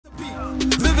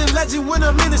legend when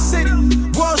I'm in the city.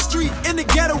 Wall Street in the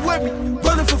ghetto with me,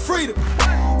 running for freedom.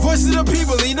 Voice of the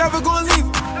people, ain't never gonna leave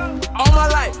me. All my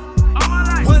life,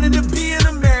 wanted to be an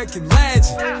American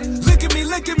legend. Look at me,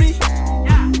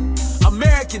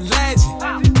 American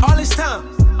legend. All this time,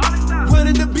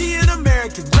 wanted to be an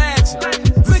American legend.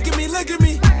 Look at me,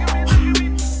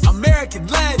 American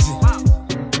legend.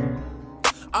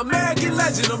 American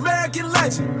legend, American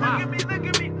legend.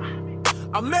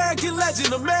 American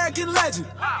legend, American legend.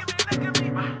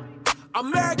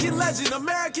 American legend,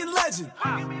 American legend.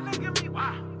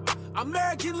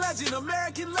 American legend,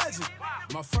 American legend.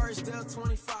 My first Del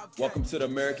 25. Welcome to the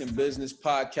American Business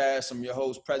Podcast. I'm your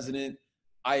host, President.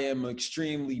 I am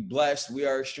extremely blessed. We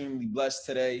are extremely blessed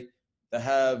today to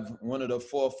have one of the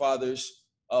forefathers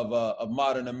of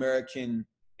modern American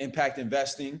impact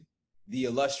investing, the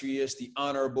illustrious, the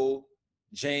honorable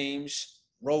James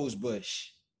Rosebush.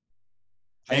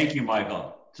 Thank you,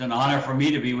 Michael. It's an honor for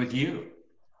me to be with you.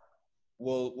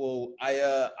 Well,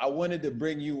 I wanted to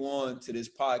bring you on to this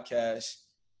podcast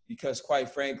because, quite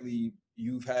frankly,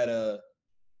 you've had an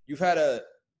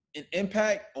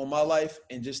impact on my life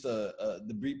in just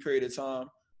the brief period of time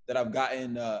that I've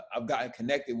gotten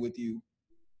connected with you,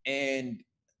 and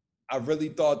I really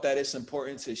thought that it's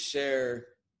important to share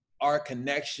our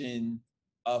connection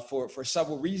for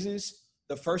several reasons.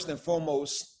 The first and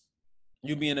foremost,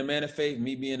 you being a man of faith,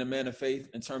 me being a man of faith,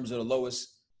 in terms of the lowest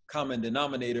common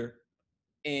denominator.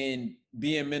 And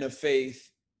being men of faith,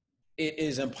 it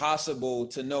is impossible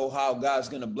to know how God's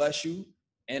going to bless you.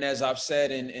 And as I've said,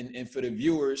 and for the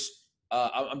viewers,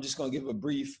 I'm just going to give a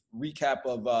brief recap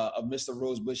of Mr.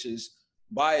 Rosebush's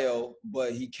bio.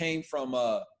 But he came from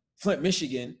Flint,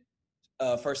 Michigan,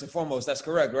 first and foremost. That's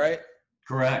correct, right?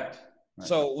 Correct. Right.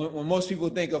 So when most people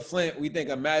think of Flint, we think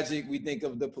of magic, we think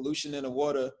of the pollution in the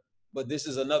water. But this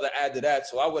is another add to that.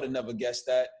 So I would have never guessed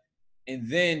that. And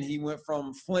then he went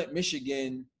from Flint,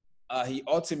 Michigan. He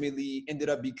ultimately ended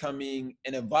up becoming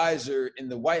an advisor in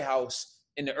the White House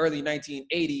in the early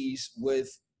 1980s with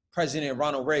President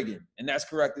Ronald Reagan. And that's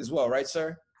correct as well, right,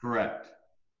 sir? Correct.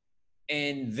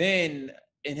 And then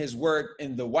in his work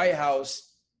in the White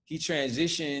House, he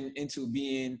transitioned into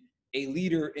being a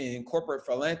leader in corporate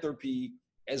philanthropy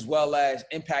as well as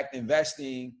impact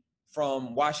investing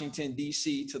from Washington,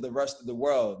 D.C. to the rest of the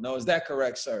world. Now, is that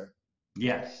correct, sir?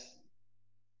 Yes.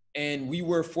 And we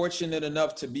were fortunate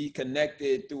enough to be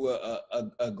connected through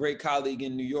a great colleague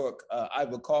in New York,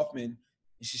 Iva Kaufman.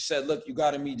 And she said, look, you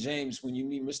got to meet James. When you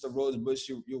meet Mr. Rosebush,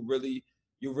 you'll really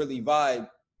vibe.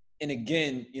 And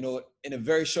again, you know, in a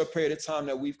very short period of time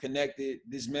that we've connected,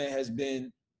 this man has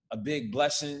been a big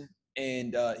blessing.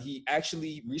 And he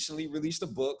actually recently released a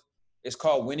book. It's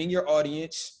called Winning Your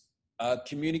Audience,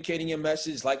 Communicating Your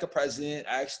Message Like a President.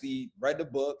 I actually read the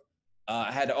book.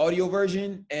 I had the audio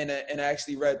version and I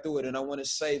actually read through it. And I want to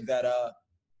say that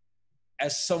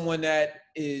as someone that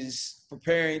is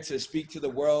preparing to speak to the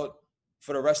world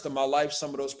for the rest of my life,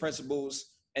 some of those principles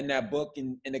in that book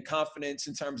and the confidence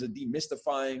in terms of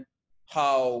demystifying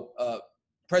how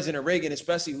President Reagan,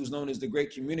 especially who's known as the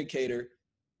great communicator,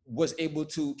 was able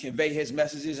to convey his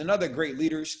messages, and other great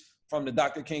leaders from the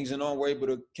Dr. Kings and on were able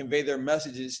to convey their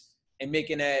messages and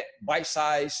making that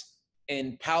bite-sized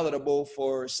and palatable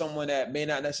for someone that may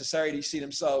not necessarily see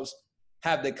themselves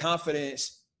have the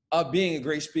confidence of being a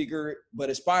great speaker, but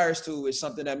aspires to, is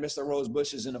something that Mr.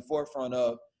 Rosebush is in the forefront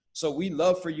of. So we'd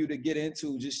love for you to get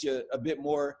into just a bit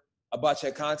more about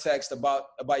your context,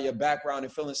 about your background,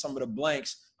 and fill in some of the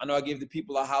blanks. I know I gave the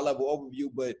people a high-level overview,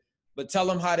 but tell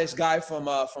them how this guy from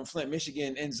Flint,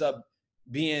 Michigan ends up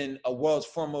being a world's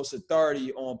foremost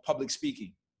authority on public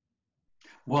speaking.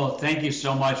 Well, thank you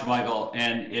so much, Michael.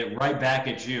 And right back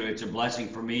at you. It's a blessing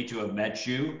for me to have met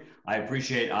you. I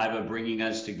appreciate Iva bringing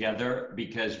us together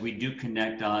because we do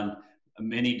connect on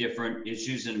many different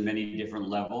issues and many different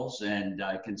levels. And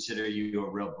I consider you a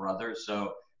real brother.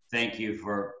 So thank you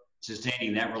for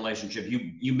sustaining that relationship.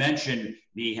 You mentioned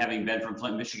me having been from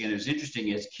Flint, Michigan. It was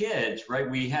interesting as kids, right?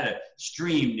 We had a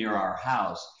stream near our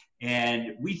house.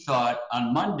 And we thought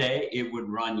on Monday it would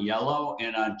run yellow,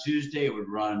 and on Tuesday it would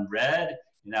run red,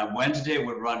 and on Wednesday it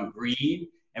would run green.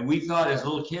 And we thought as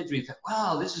little kids, we thought,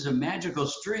 wow, this is a magical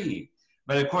stream.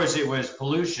 But of course it was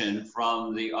pollution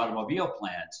from the automobile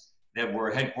plants that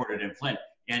were headquartered in Flint.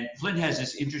 And Flint has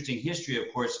this interesting history,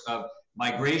 of course, of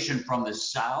migration from the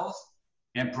South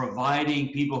and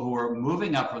providing people who are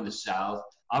moving up from the South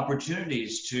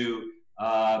opportunities to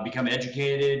become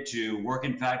educated, to work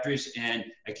in factories and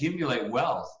accumulate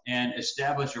wealth and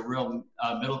establish a real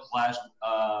middle-class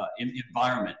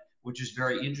environment, which is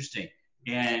very interesting.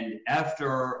 And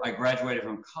after I graduated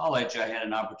from college, I had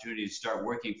an opportunity to start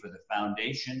working for the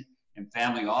foundation and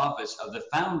family office of the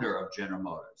founder of General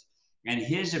Motors. And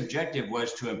his objective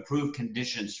was to improve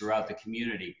conditions throughout the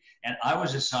community. And I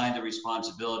was assigned the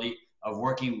responsibility of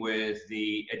working with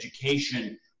the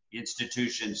education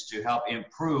institutions to help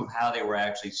improve how they were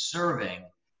actually serving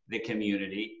the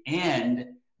community. And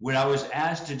what I was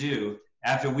asked to do,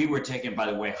 after we were taken, by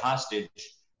the way, hostage,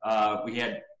 we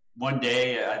had one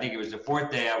day, I think it was the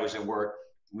fourth day I was at work,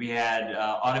 we had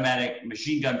automatic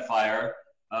machine gun fire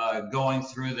going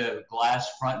through the glass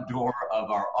front door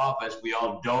of our office. We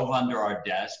all dove under our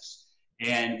desks,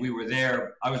 and we were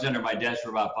there. I was under my desk for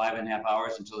about 5.5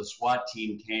 hours until the SWAT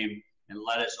team came and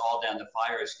led us all down the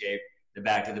fire escape, the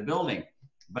back of the building.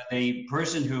 But the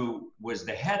person who was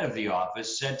the head of the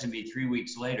office said to me 3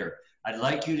 weeks later, "I'd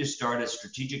like you to start a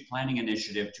strategic planning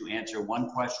initiative to answer one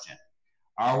question.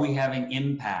 Are we having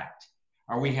impact?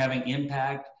 Are we having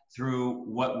impact through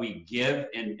what we give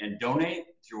and donate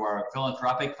through our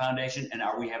philanthropic foundation? And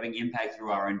are we having impact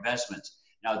through our investments?"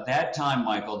 Now, at that time,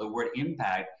 Michael, the word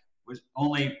impact was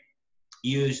only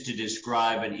used to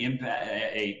describe an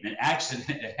impact, an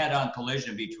accident, a head-on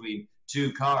collision between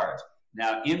two cars.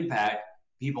 Now, impact,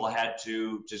 people had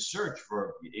to search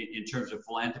for, in terms of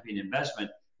philanthropy and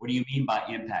investment, what do you mean by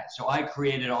impact? So I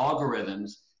created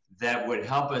algorithms that would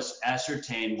help us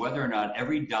ascertain whether or not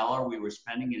every dollar we were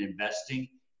spending and investing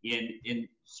in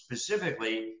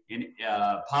specifically in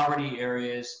poverty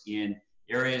areas, in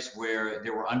areas where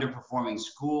there were underperforming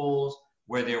schools,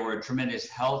 where there were tremendous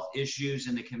health issues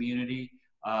in the community,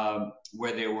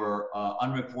 where there were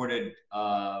unreported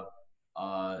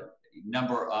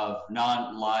number of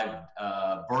non-live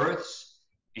births.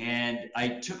 And I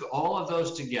took all of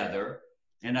those together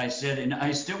and I said, and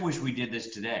I still wish we did this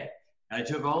today. I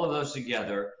took all of those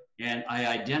together and I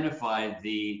identified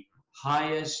the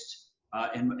highest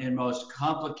and most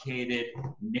complicated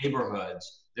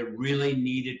neighborhoods that really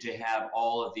needed to have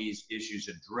all of these issues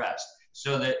addressed.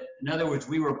 So that, in other words,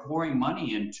 we were pouring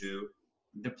money into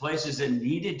the places that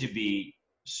needed to be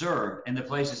served and the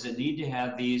places that need to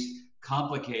have these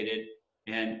complicated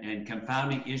and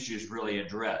confounding issues really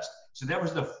addressed. So that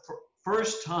was the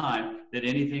first time that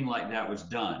anything like that was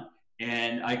done.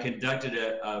 And I conducted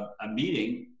a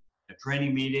meeting, a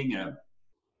training meeting,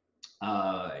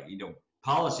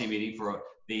 policy meeting for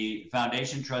the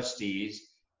foundation trustees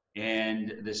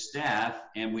and the staff,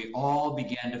 and we all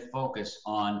began to focus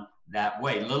on that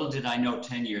way. Little did I know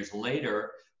 10 years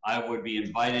later, I would be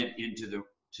invited into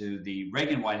the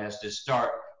Reagan White House to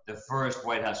start the first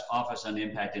White House Office on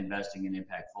Impact Investing and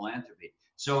Impact Philanthropy.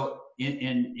 So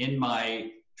in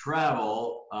my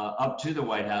travel up to the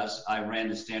White House, I ran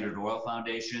the Standard Oil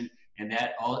Foundation and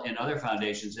other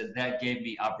foundations, and that gave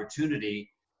me opportunity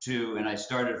to, and I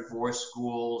started 4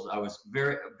 schools. I was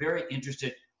very, very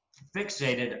interested,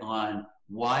 fixated on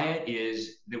why it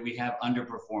is that we have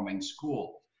underperforming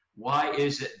schools. Why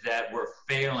is it that we're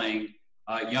failing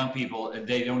young people?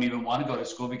 They don't even want to go to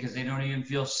school because they don't even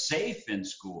feel safe in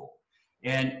school.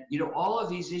 And, all of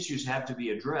these issues have to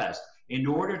be addressed in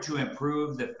order to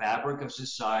improve the fabric of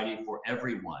society for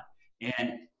everyone.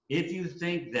 And if you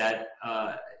think that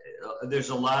there's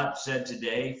a lot said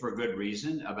today for good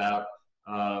reason about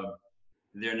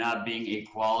there not being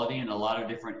equality in a lot of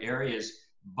different areas,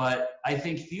 but I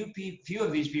think few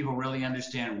of these people really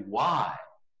understand why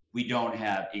we don't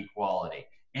have equality.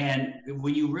 And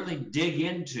when you really dig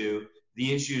into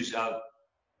the issues of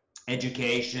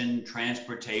education,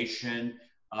 transportation,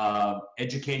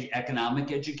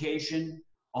 economic education,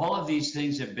 all of these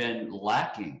things have been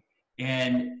lacking.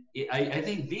 And I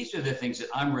think these are the things that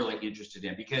I'm really interested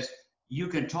in, because you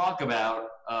can talk about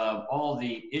all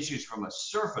the issues from a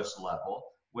surface level,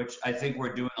 which I think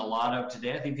we're doing a lot of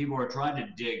today. I think people are trying to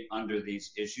dig under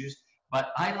these issues,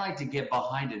 but I like to get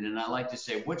behind it, and I like to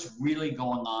say, what's really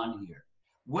going on here?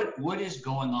 What is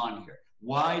going on here?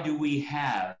 Why do we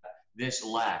have this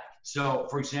lack? So,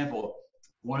 for example,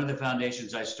 one of the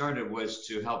foundations I started was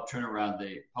to help turn around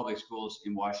the public schools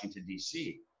in Washington,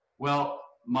 D.C. Well,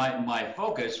 my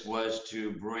focus was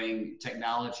to bring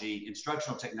technology,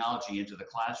 instructional technology, into the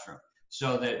classroom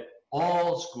so that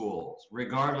all schools,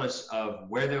 regardless of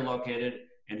where they're located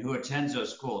and who attends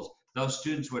those schools, those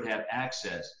students would have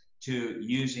access to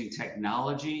using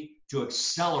technology to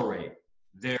accelerate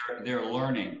their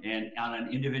learning and on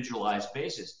an individualized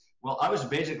basis. Well, I was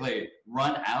basically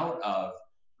run out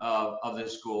of the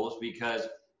schools because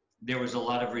there was a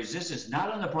lot of resistance, not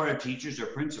on the part of teachers or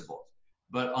principals,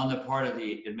 but on the part of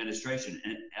the administration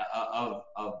and of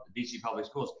DC Public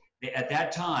Schools. At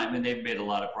that time, and they've made a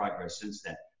lot of progress since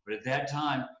then, but at that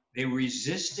time, they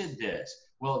resisted this.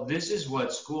 Well, this is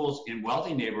what schools in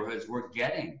wealthy neighborhoods were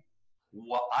getting.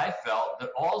 I felt that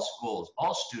all schools,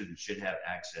 all students should have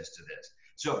access to this.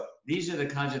 So these are the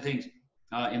kinds of things.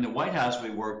 In the White House, we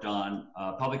worked on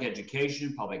public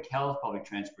education, public health, public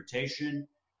transportation,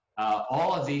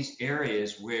 all of these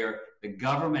areas where the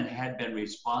government had been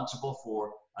responsible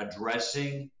for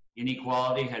addressing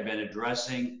inequality, had been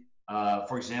addressing,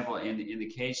 for example, in the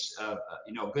case of,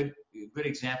 a good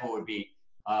example would be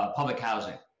public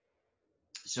housing.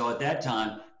 So at that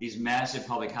time, these massive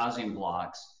public housing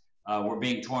blocks were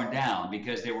being torn down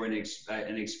because they were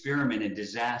an experiment in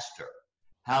disaster,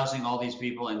 housing all these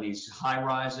people in these high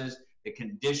rises. The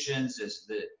conditions, as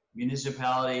the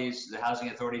municipalities, the housing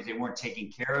authorities, they weren't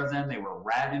taking care of them. They were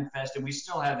rat infested. We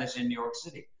still have this in New York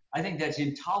City. I think that's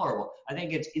intolerable. I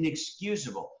think it's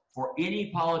inexcusable for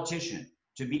any politician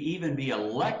to even be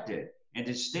elected and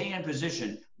to stay in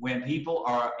position when people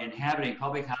are inhabiting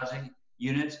public housing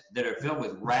units that are filled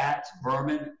with rats,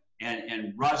 vermin,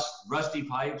 and rusty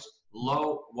pipes,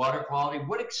 low water quality.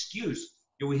 What excuse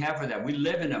do we have for that? We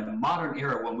live in a modern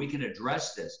era when we can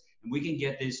address this and we can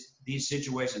get these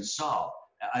situations solved.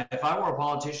 If I were a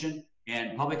politician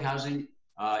and public housing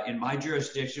in my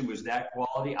jurisdiction was that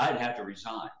quality, I'd have to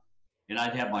resign and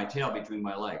I'd have my tail between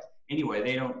my legs. Anyway,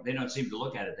 they don't seem to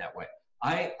look at it that way.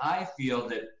 I feel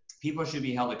that people should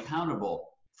be held accountable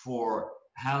for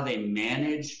how they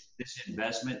manage this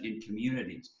investment in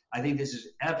communities. I think this is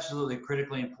absolutely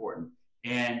critically important.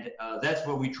 And that's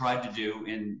what we tried to do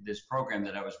in this program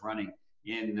that I was running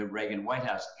in the Reagan White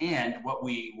House. And what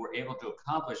we were able to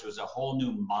accomplish was a whole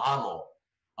new model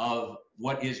of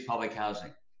what is public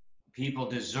housing. People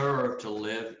deserve to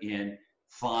live in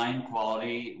fine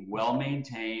quality,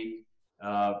 well-maintained,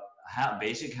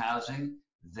 basic housing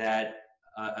that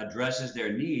addresses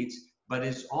their needs, but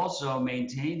is also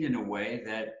maintained in a way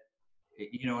that,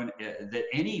 that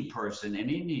any person and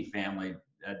any family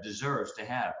deserves to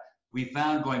have. We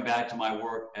found, going back to my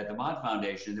work at the Mott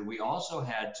Foundation, that we also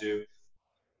had to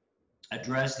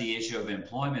address the issue of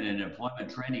employment and employment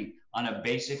training on a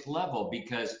basic level,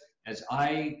 because as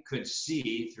I could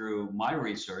see through my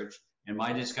research and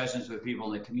my discussions with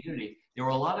people in the community, there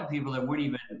were a lot of people that weren't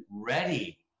even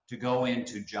ready to go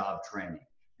into job training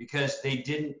because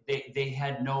they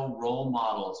had no role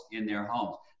models in their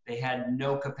homes. They had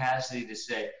no capacity to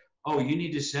say, oh, you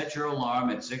need to set your alarm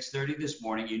at 6:30 this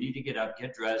morning. You need to get up,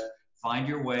 get dressed, find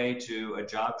your way to a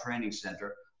job training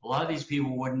center. A lot of these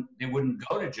people wouldn't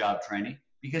go to job training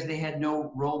because they had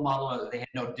no role model, they had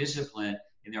no discipline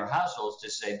in their households to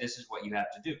say, this is what you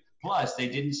have to do. Plus, they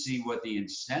didn't see what the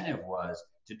incentive was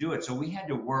to do it. So we had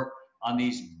to work on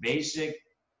these basic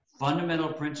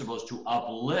fundamental principles to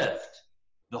uplift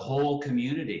the whole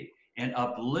community and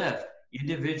uplift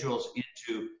individuals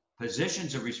into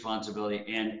positions of responsibility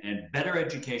and better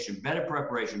education, better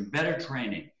preparation, better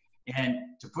training, and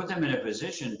to put them in a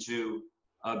position to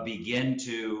begin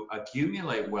to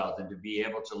accumulate wealth and to be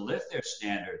able to lift their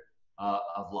standard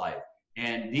of life.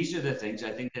 And these are the things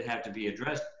I think that have to be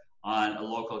addressed on a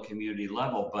local community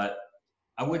level. But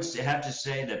I would have to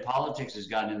say that politics has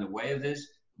gotten in the way of this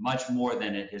much more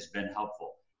than it has been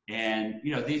helpful. And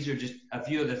these are just a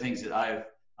few of the things that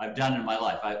I've done in my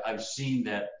life. I've seen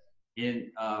that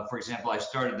for example, I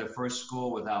started the first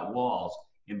school without walls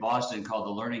in Boston called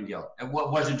the Learning Guild. It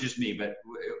wasn't just me, but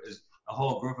it was a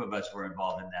whole group of us were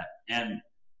involved in that. And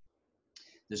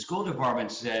the school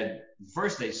department said,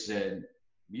 first they said,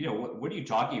 what are you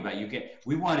talking about?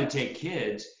 We want to take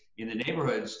kids in the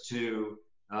neighborhoods to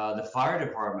the fire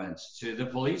departments, to the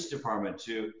police department,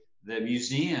 to the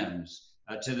museums,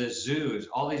 to the zoos,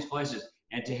 all these places,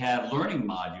 and to have learning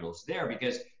modules there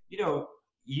because,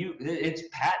 it's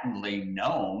patently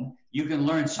known you can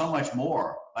learn so much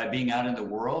more by being out in the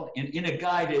world in a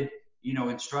guided,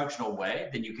 instructional way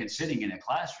than you can sitting in a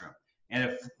classroom. And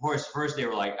of course, first they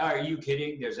were like, are you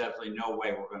kidding? There's absolutely no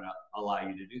way we're going to allow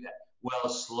you to do that. Well,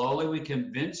 slowly we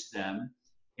convinced them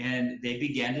and they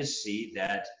began to see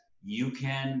that you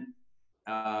can,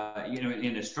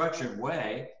 in a structured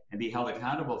way and be held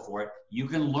accountable for it, you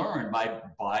can learn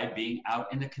by being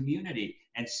out in the community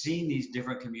and seeing these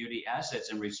different community assets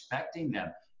and respecting them.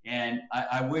 And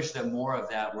I wish that more of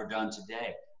that were done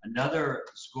today. Another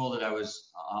school that I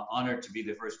was honored to be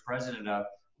the first president of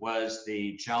was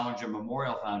the Challenger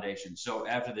Memorial Foundation. So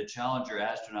after the Challenger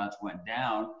astronauts went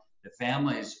down, the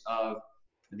families of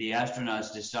the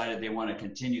astronauts decided they want to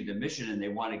continue the mission and they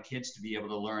wanted kids to be able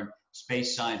to learn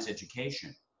space science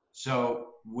education. So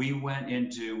we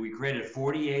created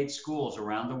 48 schools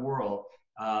around the world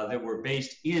that were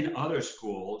based in other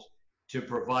schools to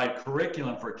provide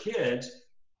curriculum for kids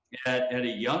at a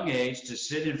young age to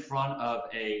sit in front of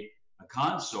a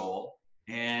console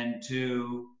and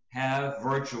to have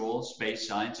virtual space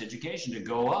science education to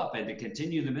go up and to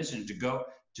continue the mission, to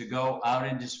go out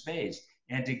into space,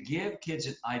 and to give kids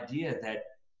an idea that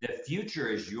the future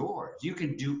is yours. You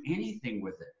can do anything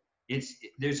with it.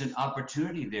 There's an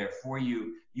opportunity there for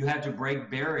you. You have to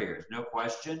break barriers, no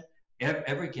question.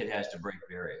 Every kid has to break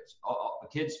barriers.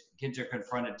 Kids are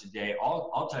confronted today.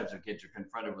 All types of kids are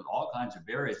confronted with all kinds of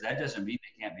barriers. That doesn't mean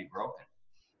they can't be broken.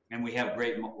 And we have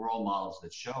great role models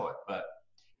that show it. But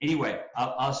anyway,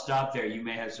 I'll stop there. You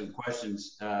may have some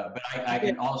questions, but I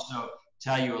can also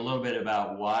tell you a little bit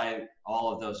about why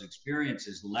all of those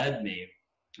experiences led me,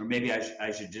 or maybe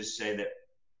I should just say that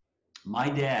my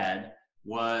dad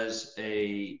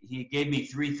he gave me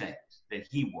three things that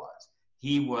he was.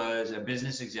 He was a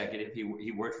business executive.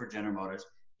 He worked for General Motors.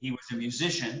 He was a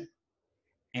musician,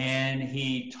 and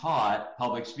he taught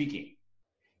public speaking.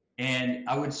 And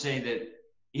I would say that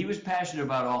he was passionate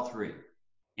about all three.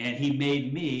 And he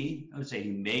made me, I would say he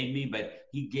made me, but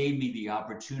he gave me the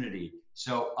opportunity.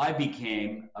 So I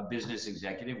became a business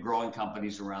executive, growing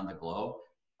companies around the globe.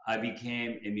 I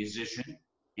became a musician,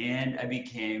 and I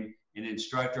became an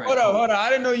instructor. Hold on. I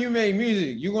didn't know you made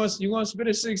music. You gonna spit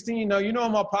a 16? No, you know,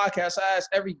 on my podcast, I asked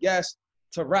every guest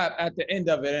to rap at the end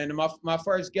of it. And my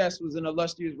first guest was an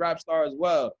illustrious rap star as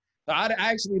well. So I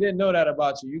actually didn't know that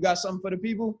about you. You got something for the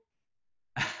people?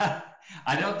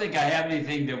 I don't think I have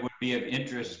anything that would be of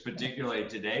interest particularly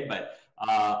today, but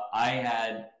I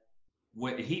had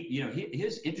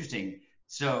he's interesting.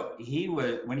 So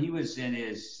when he was in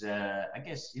his, I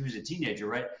guess he was a teenager,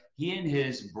 right? He and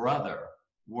his brother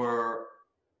were,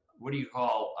 what do you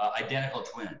call, identical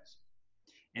twins.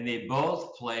 And they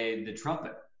both played the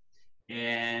trumpet.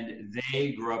 And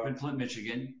they grew up in Flint,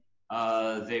 Michigan.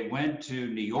 They went to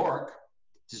New York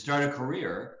to start a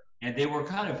career, and they were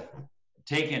kind of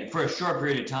taken for a short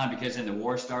period of time because then the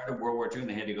war started, World War II, and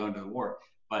they had to go into the war.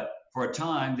 But for a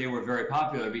time, they were very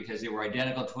popular because they were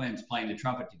identical twins playing the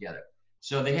trumpet together.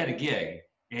 So they had a gig.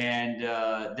 And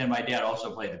then my dad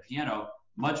also played the piano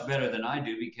much better than I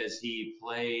do because he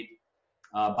played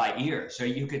by ear. So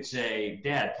you could say,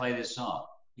 Dad, play this song.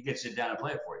 He could sit down and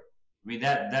play it for you. I mean,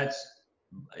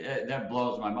 that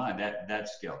blows my mind, that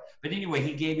skill. But anyway,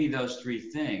 he gave me those three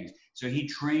things. So he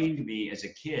trained me as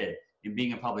a kid in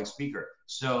being a public speaker.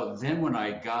 So then when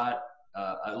I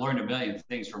learned a million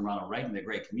things from Ronald Reagan, the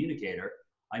great communicator,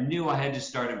 I knew I had to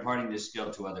start imparting this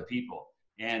skill to other people.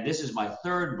 And this is my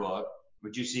third book,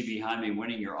 which you see behind me,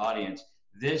 Winning Your Audience.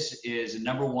 This is a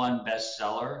 #1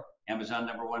 bestseller, Amazon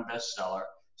 #1 bestseller.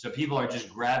 So people are just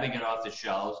grabbing it off the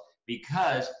shelves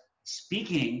because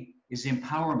speaking is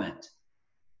empowerment.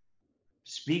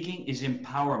 Speaking is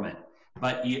empowerment,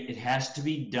 but it has to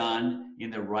be done in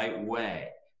the right way,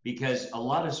 because a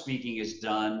lot of speaking is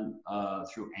done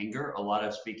through anger. A lot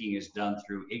of speaking is done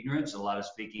through ignorance. A lot of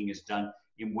speaking is done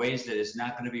in ways that is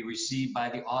not going to be received by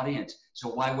the audience. So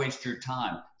why waste your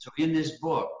time? So in this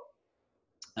book,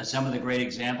 some of the great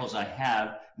examples I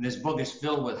have, and this book is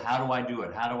filled with how do I do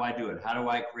it? How do I do it? How do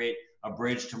I create a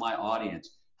bridge to my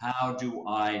audience? How do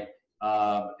I,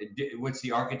 what's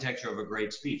the architecture of a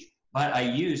great speech? But I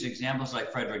use examples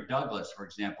like Frederick Douglass, for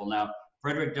example. Now,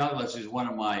 Frederick Douglass is one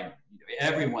of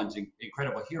everyone's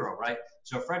incredible hero, right?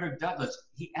 So Frederick Douglass,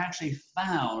 he actually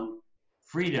found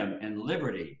freedom and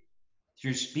liberty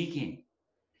through speaking.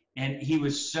 And he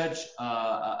was such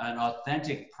an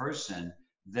authentic person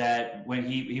that when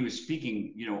he was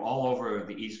speaking, all over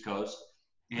the East Coast,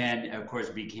 and of course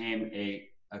became a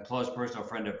close personal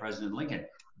friend of President Lincoln.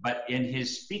 But in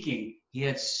his speaking, he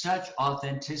had such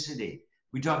authenticity.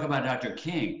 We talk about Dr.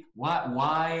 King.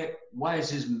 Why does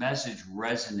his message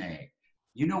resonate?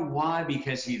 You know why?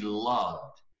 Because he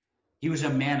loved. He was a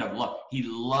man of love. He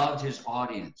loved his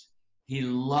audience. He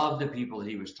loved the people that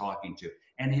he was talking to.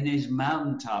 And in his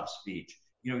mountaintop speech,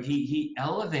 he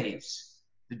elevates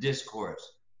the discourse.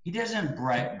 He doesn't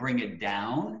bring it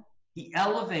down. He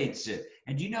elevates it.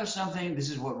 And you know something? This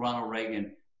is what Ronald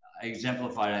Reagan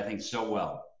exemplified, I think, so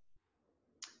well.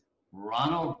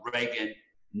 Ronald Reagan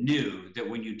knew that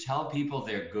when you tell people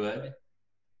they're good,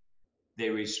 they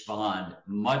respond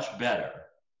much better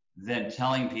than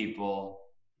telling people,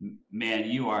 man,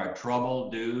 you are trouble,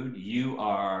 dude.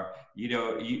 You're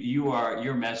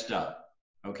messed up.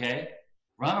 Okay?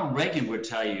 Ronald Reagan would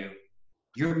tell you,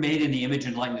 you're made in the image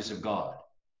and likeness of God.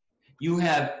 You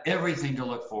have everything to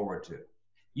look forward to.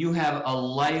 You have a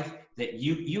life that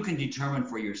you can determine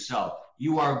for yourself.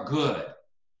 You are good.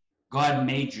 God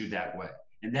made you that way.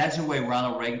 And that's the way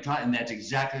Ronald Reagan taught, and that's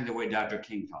exactly the way Dr.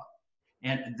 King taught.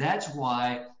 And that's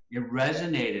why it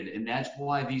resonated, and that's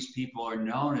why these people are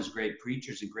known as great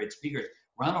preachers and great speakers.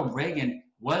 Ronald Reagan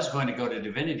was going to go to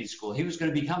divinity school. He was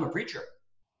going to become a preacher.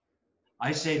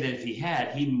 I say that if he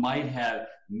had, he might have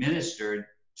ministered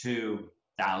to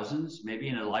thousands, maybe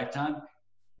in a lifetime.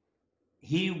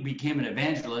 He became an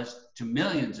evangelist to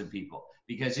millions of people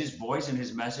because his voice and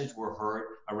his message were heard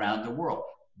around the world.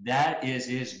 That is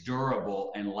his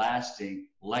durable and lasting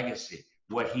legacy,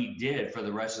 what he did for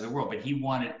the rest of the world. But he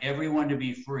wanted everyone to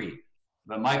be free.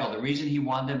 But Michael, the reason he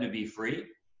wanted them to be free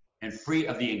and free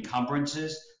of the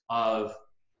encumbrances of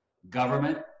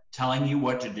government telling you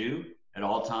what to do at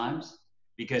all times,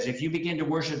 because if you begin to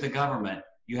worship the government,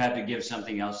 you have to give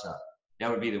something else up.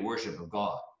 That would be the worship of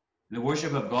God. And the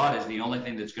worship of God is the only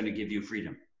thing that's going to give you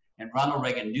freedom. And Ronald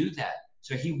Reagan knew that.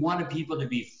 So he wanted people to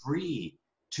be free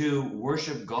to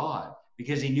worship God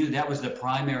because he knew that was the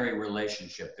primary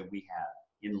relationship that we have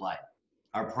in life.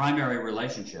 Our primary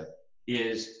relationship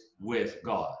is with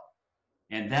God.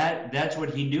 And that's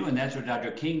what he knew, and that's what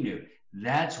Dr. King knew.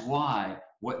 That's why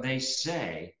what they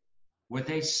said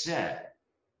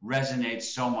resonates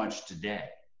so much today.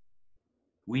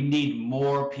 We need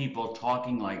more people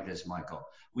talking like this, Michael.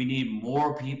 We need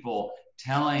more people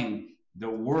telling the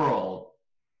world,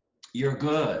 you're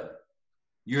good,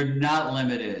 you're not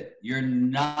limited, you're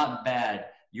not bad,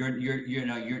 you're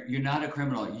not a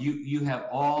criminal. You have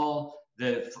all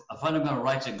the fundamental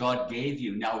rights that God gave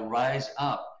you. Now rise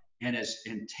up and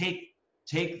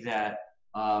take that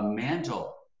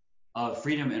mantle of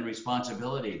freedom and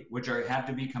responsibility, which have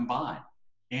to be combined,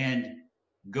 and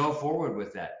go forward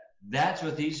with that. That's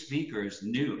what these speakers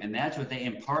knew, and that's what they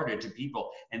imparted to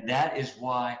people. And that is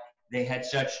why they had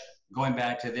such, going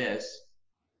back to this,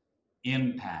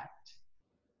 impact.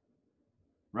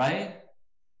 Right?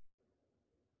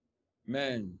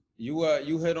 Man,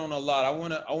 you hit on a lot. I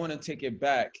wanna take it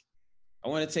back. I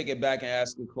want to take it back and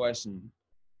ask a question.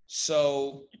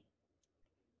 So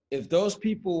if those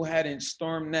people hadn't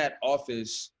stormed that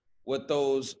office with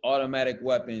those automatic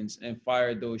weapons and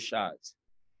fired those shots,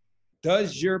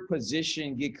 does your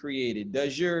position get created?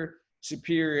 Does your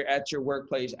superior at your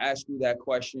workplace ask you that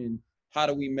question? How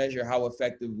do we measure how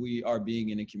effective we are being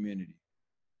in the community?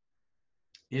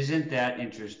 Isn't that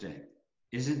interesting?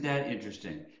 Isn't that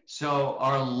interesting? So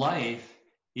our life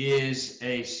is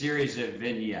a series of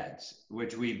vignettes,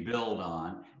 which we build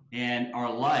on, and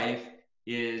our life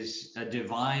is a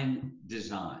divine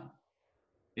design.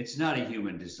 It's not a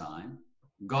human design.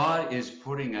 God is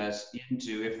putting us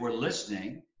into, if we're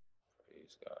listening,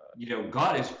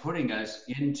 God is putting us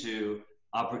into,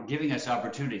 giving us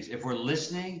opportunities. If we're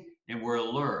listening and we're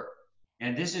alert,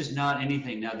 and this is not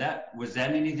anything, now was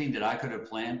that anything that I could have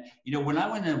planned? When I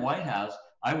went in the White House,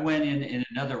 I went in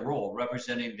another role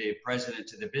representing the president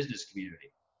to the business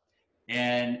community.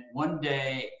 And one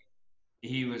day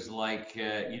he was like,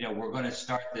 we're going to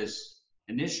start this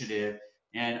initiative.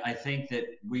 And I think that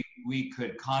we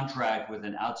could contract with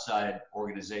an outside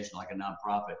organization like a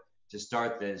nonprofit to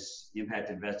start this impact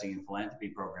investing and philanthropy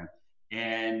program.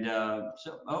 And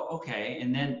okay.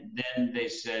 And then they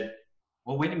said,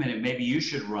 well, wait a minute, maybe you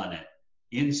should run it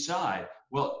inside.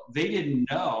 Well, they didn't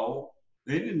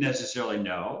necessarily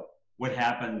know what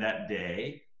happened that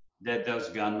day, that those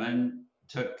gunmen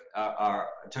took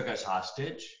us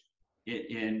hostage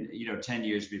in 10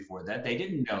 years before that. They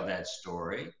didn't know that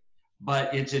story,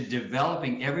 but it's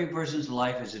every person's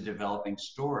life is a developing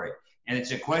story. And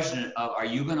it's a question of, are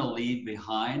you going to leave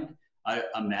behind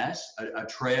a mess, a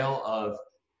trail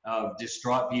of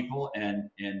distraught people and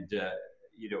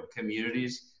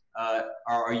communities? Or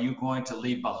are you going to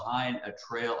leave behind a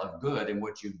trail of good in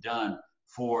what you've done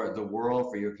for the world,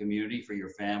 for your community, for your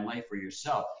family, for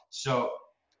yourself? So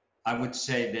I would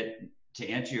say that to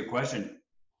answer your question,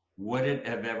 would it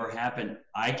have ever happened?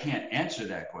 I can't answer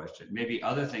that question. Maybe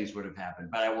other things would have happened,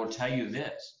 but I will tell you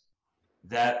this,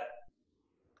 that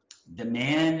the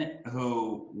man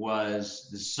who was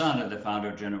the son of the founder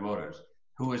of General Motors,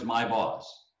 who was my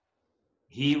boss,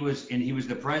 he was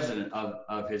the president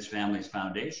of his family's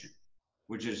foundation,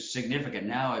 which is significant.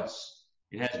 Now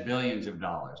it has billions of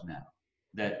dollars now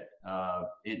that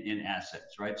in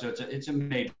assets, right? So it's a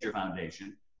major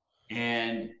foundation.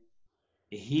 And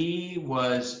he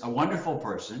was a wonderful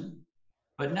person,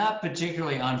 but not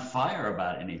particularly on fire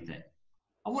about anything.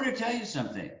 I want to tell you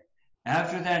something.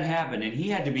 After that happened, and he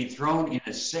had to be thrown in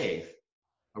a safe,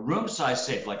 a room-sized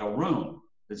safe, like a room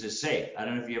that's a safe. I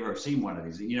don't know if you ever seen one of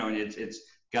these, and it's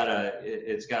got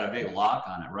a big lock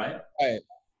on it, right? Right.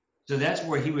 So that's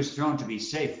where he was thrown to be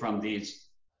safe from these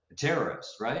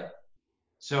terrorists, right?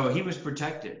 So he was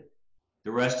protected.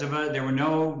 The rest of it, there were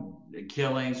no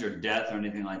killings or death or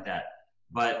anything like that.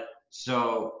 But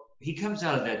so he comes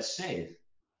out of that safe.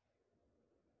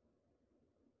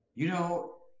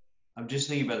 I'm just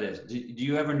thinking about this. Do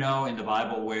you ever know in the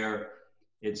Bible where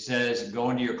It says, go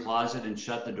into your closet and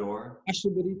shut the door.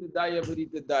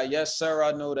 Yes, sir.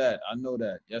 I know that. I know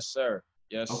that. Yes, sir.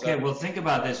 Yes, sir. Okay, well, think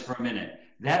about this for a minute.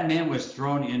 That man was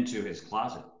thrown into his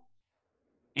closet.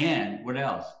 And what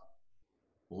else?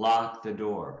 Lock the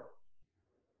door.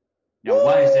 Now,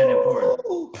 why is that important?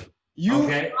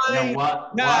 Okay, now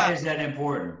why is that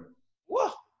important?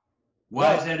 What?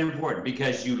 Why is that important?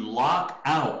 Because you lock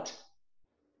out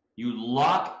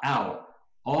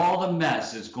all the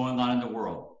mess that's going on in the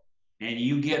world, and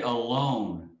you get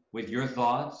alone with your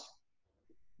thoughts,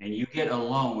 and you get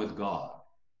alone with God.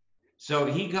 So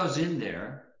he goes in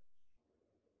there.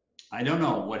 I don't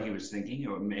know what he was thinking,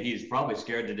 or he's probably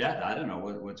scared to death. I don't know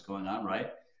what's going on,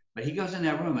 right? But he goes in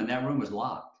that room, and that room was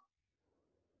locked.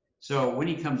 So when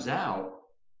he comes out,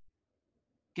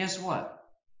 guess what?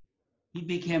 He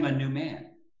became a new man.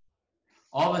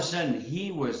 All of a sudden,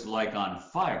 he was like on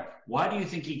fire. Why do you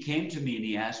think he came to me and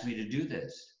he asked me to do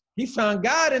this? He found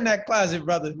God in that closet,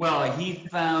 brother. Well, he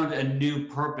found a new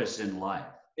purpose in life.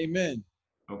 Amen.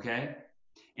 Okay?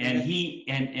 And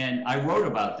and I wrote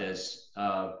about this,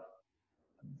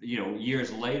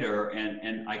 years later,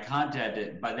 and I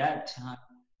contacted, by that time,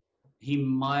 he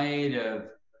might have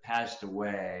passed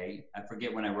away. I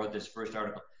forget when I wrote this first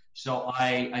article. So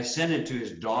I sent it to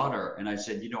his daughter, and I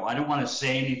said, I don't want to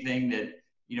say anything that,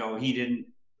 he didn't,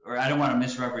 or I don't want to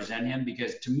misrepresent him,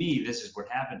 because to me, this is what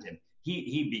happened to him.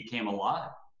 He became alive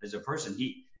as a person.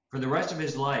 For the rest of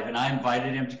his life, and I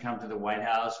invited him to come to the White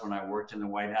House when I worked in the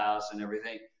White House and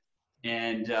everything.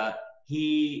 And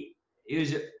he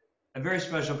was a very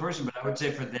special person, but I would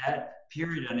say for that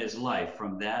period in his life,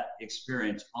 from that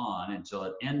experience on until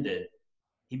it ended,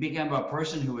 he became a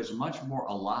person who was much more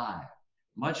alive,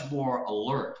 much more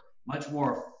alert, much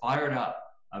more fired up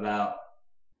about,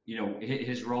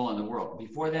 his role in the world.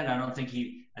 Before that, I think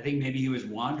maybe he was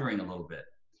wandering a little bit.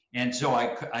 And so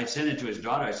I sent it to his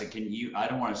daughter. I said, I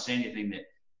don't want to say anything that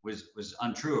was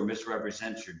untrue or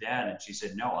misrepresents your dad. And she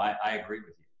said, no, I agree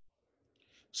with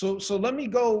you. So let me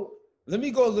go a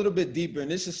little bit deeper. And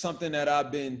this is something that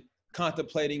I've been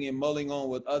contemplating and mulling on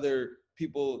with other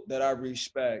people that I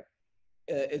respect.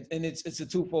 And it's a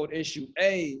twofold issue.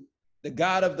 A, the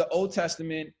God of the Old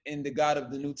Testament and the God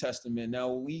of the New Testament.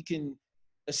 Now, we can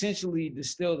essentially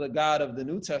distill the God of the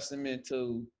New Testament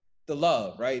to the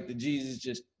love, right? The Jesus,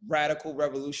 just radical,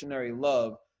 revolutionary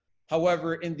love.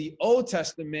 However, in the Old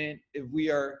Testament, if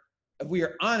we are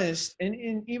honest, and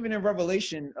even in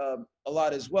Revelation a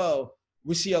lot as well,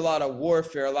 we see a lot of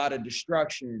warfare, a lot of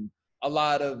destruction, a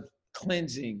lot of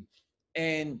cleansing.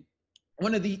 And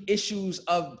one of the issues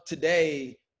of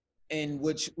today in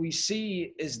which we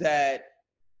see is that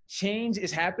change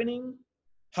is happening.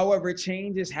 However,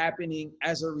 change is happening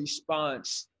as a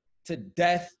response to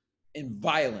death and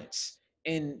violence,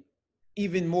 and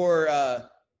even more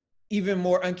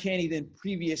uncanny than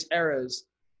previous eras,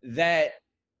 that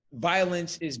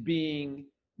violence is being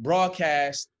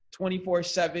broadcast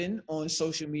 24/7 on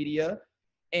social media,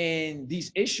 and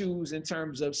these issues in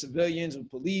terms of civilians and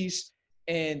police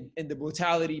and the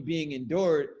brutality being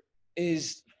endured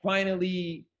is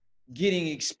finally getting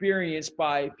experienced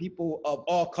by people of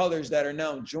all colors that are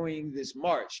now joining this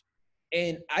march.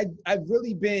 And I've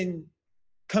really been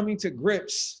coming to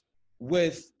grips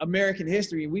with American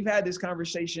history. We've had this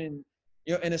conversation,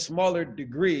 in a smaller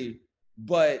degree,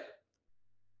 but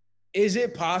is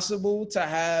it possible to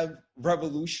have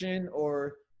revolution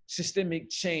or systemic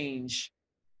change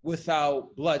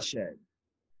without bloodshed?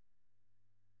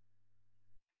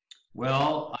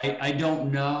 Well, I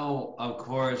don't know. Of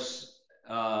course,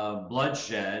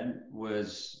 bloodshed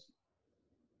was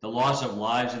the loss of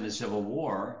lives in the Civil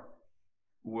War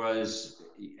was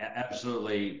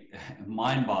absolutely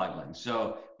mind-boggling.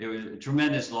 So there was a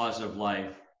tremendous loss of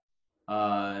life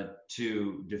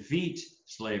to defeat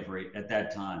slavery at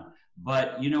that time.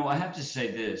 But, I have to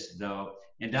say this, though,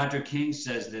 and Dr. King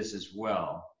says this as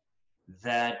well,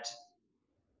 that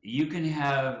you can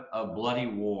have a bloody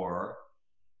war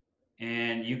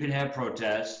and you can have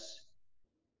protests,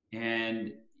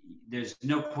 and there's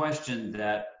no question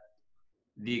that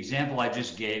the example I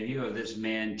just gave you of this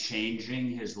man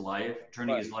changing his life,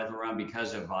 turning his life around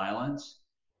because of violence,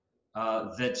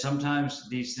 that sometimes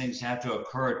these things have to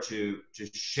occur to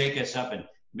shake us up and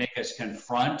make us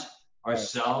confront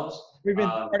ourselves.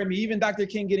 Even Dr.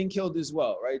 King getting killed as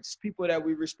well, right? It's people that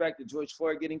we respect, George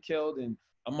Floyd getting killed, and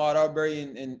Ahmaud Arbery,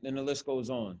 and the list goes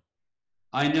on.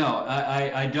 I know.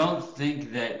 I don't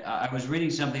think that, I was reading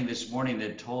something this morning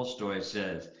that Tolstoy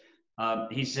says.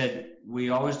 He said, we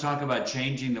always talk about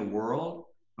changing the world,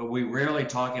 but we rarely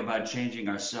talk about changing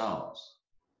ourselves.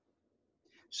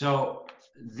 So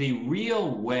the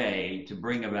real way to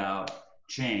bring about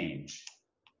change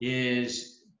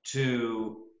is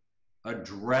to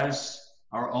address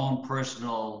our own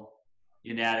personal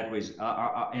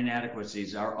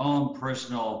inadequacies, our own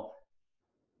personal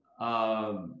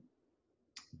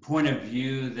point of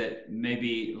view that may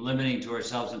be limiting to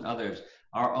ourselves and others,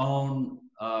 our own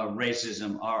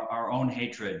racism, our own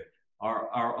hatred,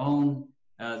 our own,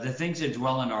 the things that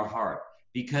dwell in our heart.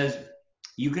 Because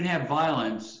you can have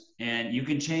violence and you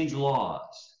can change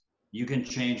laws, you can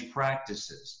change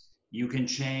practices, you can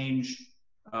change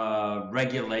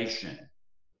regulation,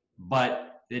 but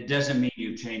it doesn't mean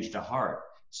you change the heart.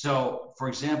 So, for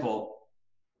example,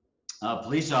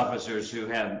 police officers who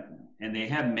have, and they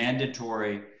have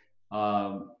mandatory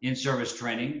in-service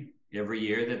training every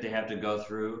year that they have to go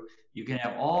through. You can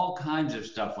have all kinds of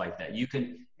stuff like that. You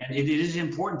can, and it is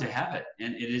important to have it,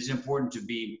 and it is important to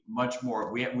be much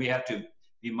more. We have to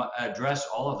address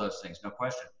all of those things, no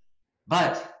question.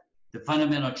 But the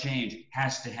fundamental change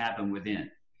has to happen within.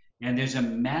 And there's a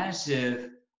massive,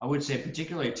 I would say,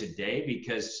 particularly today,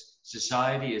 because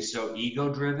society is so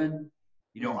ego-driven.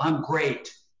 You know, I'm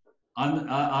great.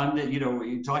 I'm the, you know,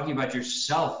 you're talking about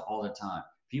yourself all the time.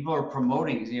 People are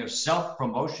promoting, you know,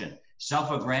 self-promotion,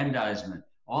 self-aggrandizement,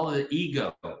 all of the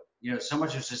ego. You know, so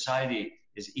much of society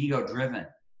is ego-driven,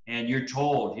 and you're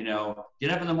told, you know,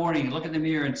 get up in the morning, look in the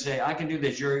mirror, and say, "I can do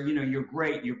this." You're, you know, you're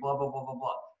great. You're blah blah blah blah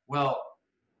blah. Well,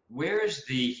 where's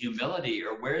the humility,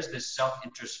 or where's the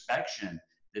self-introspection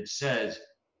that says,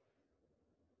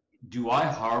 do I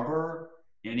harbor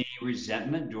any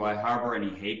resentment? Do I harbor any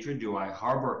hatred? Do I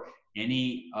harbor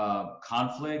any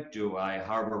conflict? Do I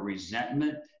harbor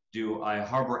resentment? Do I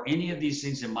harbor any of these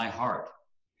things in my heart?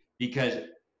 Because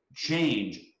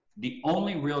change, the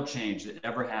only real change that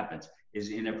ever happens is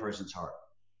in a person's heart.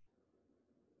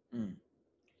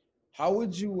 How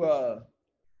would you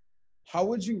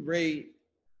rate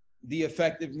the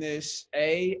effectiveness,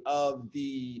 A, of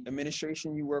the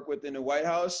administration you work with in the White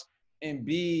House, and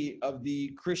B, of the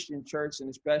Christian church, and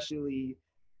especially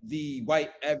the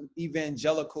white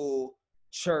evangelical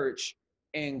church,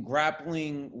 and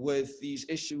grappling with these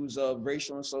issues of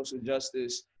racial and social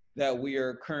justice that we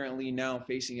are currently now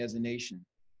facing as a nation?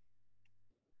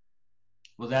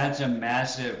 Well, that's a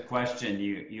massive question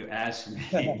you asked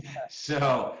me.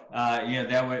 So you know,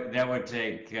 that would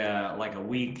take like a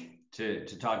week to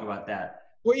talk about that.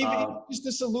 Or even just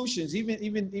the solutions,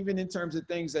 even in terms of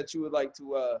things that you would like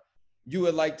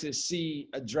to see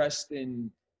addressed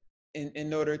in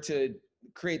order to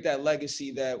create that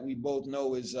legacy that we both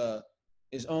know is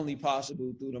only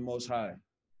possible through the Most High.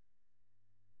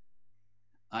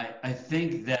 I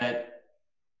think that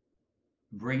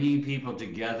bringing people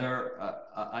together,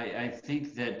 I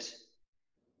think that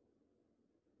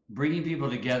bringing people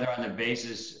together on the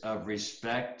basis of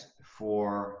respect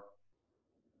for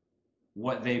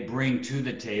what they bring to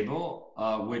the table,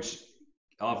 which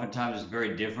oftentimes is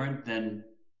very different than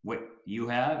what you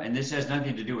have. And this has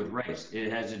nothing to do with race. It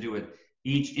has to do with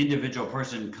each individual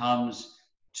person comes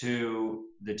to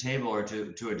the table or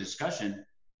to a discussion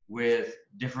with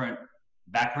different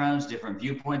backgrounds, different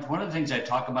viewpoints. One of the things I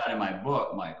talk about in my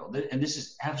book, Michael, and this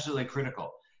is absolutely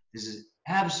critical, this is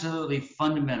absolutely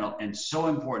fundamental and so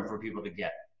important for people to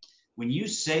get. When you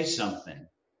say something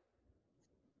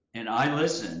and I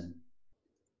listen,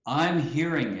 I'm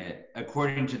hearing it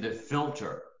according to the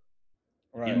filter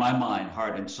in my mind,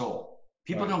 heart, and soul.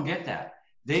 People don't get that.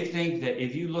 They think that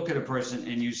if you look at a person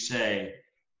and you say,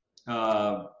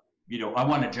 you know, I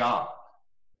want a job,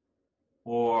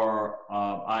 or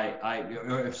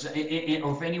or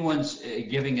if anyone's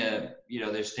giving a, you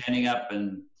know, they're standing up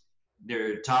and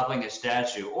they're toppling a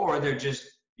statue, or they're just,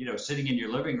 you know, sitting in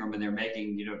your living room and they're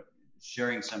making, you know,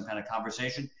 sharing some kind of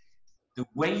conversation, the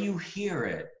way you hear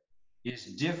it is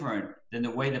different than the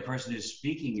way the person who's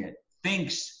speaking it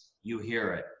thinks you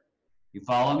hear it. You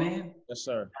follow me? Yes,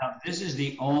 sir. Now, this is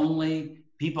the only,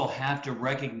 people have to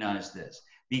recognize this,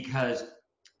 because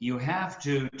you have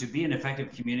to be an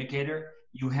effective communicator,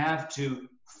 you have to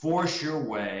force your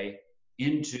way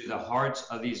into the hearts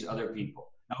of these other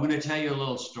people. Now, I'm going to tell you a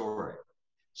little story.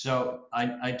 So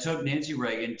I took Nancy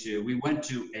Reagan we went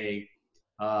to a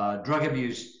drug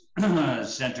abuse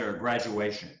center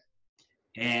graduation,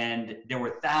 and there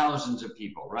were thousands of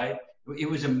people, right? It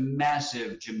was a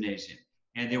massive gymnasium,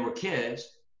 and there were kids,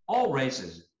 all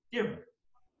races, you know,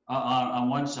 on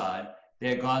one side. They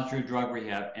had gone through drug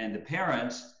rehab, and the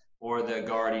parents or the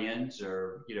guardians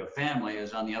or, you know, family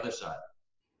is on the other side.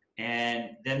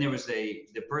 And then there was the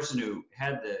person who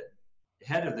had the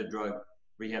head of the drug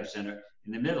rehab center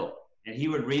in the middle, and he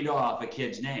would read off a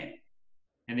kid's name,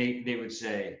 and they would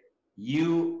say,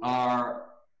 you are,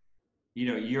 you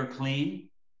know, you're clean,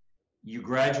 you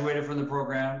graduated from the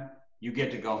program, you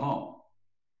get to go home.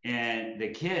 And the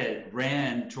kid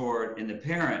ran toward, and the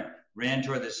parent ran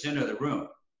toward the center of the room,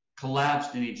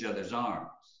 collapsed in each other's arms.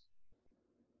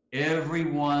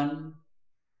 Everyone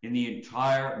in the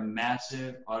entire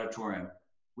massive auditorium,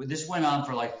 this went on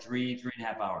for like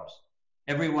 3.5 hours.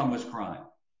 Everyone was crying.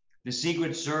 The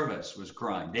Secret Service was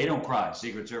crying. They don't cry,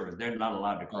 Secret Service. They're not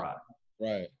allowed to cry.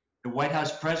 Right. The White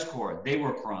House press corps, they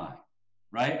were crying,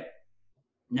 right?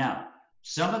 Now,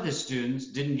 some of the students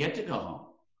didn't get to go home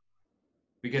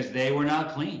because they were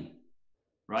not clean,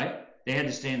 right? They had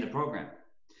to stay in the program.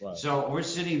 Right. So we're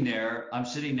sitting there. I'm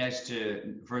sitting next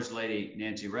to First Lady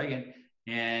Nancy Reagan,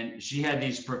 and she had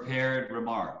these prepared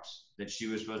remarks that she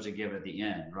was supposed to give at the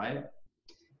end, right?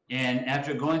 And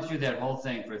after going through that whole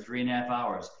thing for 3.5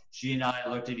 hours, she and I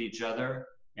looked at each other,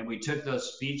 and we took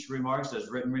those speech remarks, those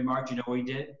written remarks. You know what we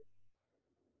did?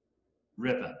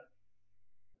 Rip them.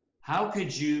 How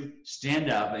could you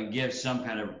stand up and give some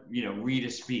kind of, read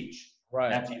a speech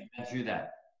after you've been through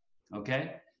that?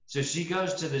 Okay? So she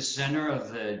goes to the center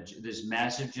of this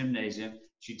massive gymnasium.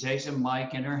 She takes a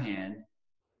mic in her hand,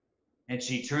 and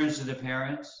she turns to the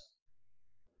parents,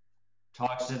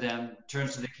 talks to them,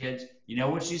 turns to the kids. You know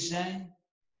what she's saying?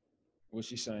 What's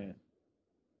she saying?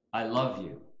 I love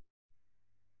you.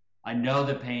 I know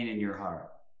the pain in your heart.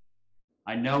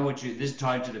 I know this is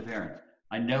talking to the parents.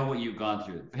 I know what you've gone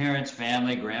through. Parents,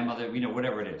 family, grandmother,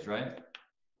 whatever it is, right?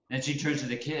 Then she turns to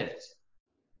the kids.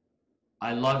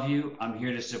 I love you. I'm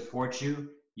here to support you.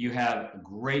 You have a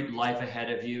great life ahead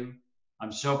of you.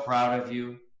 I'm so proud of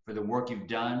you for the work you've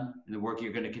done and the work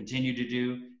you're going to continue to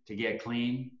do to get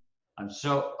clean.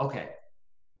 Okay.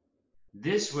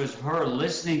 This was her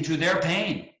listening to their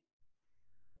pain.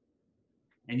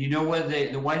 And you know what?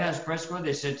 The White House press corps,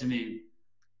 they said to me,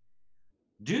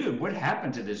 dude, what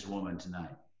happened to this woman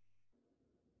tonight?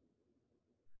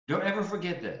 Don't ever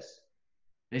forget this.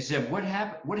 They said, what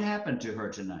happened to her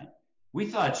tonight? We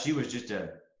thought she was just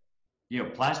a,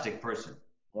 plastic person.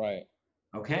 Right.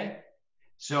 Okay.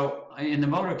 So in the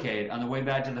motorcade on the way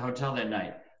back to the hotel that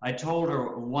night, I told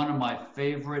her one of my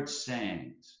favorite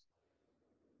sayings.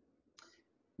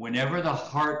 Whenever the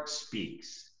heart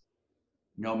speaks,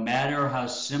 no matter how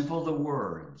simple the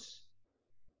words,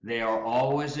 they are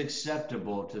always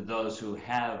acceptable to those who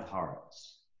have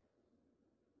hearts.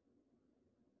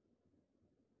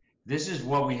 This is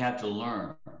what we have to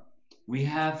learn. We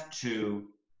have to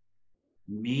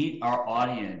meet our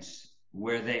audience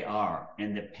where they are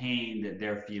and the pain that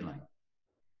they're feeling.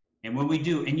 And when we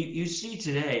do, and you see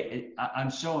today, I'm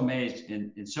so amazed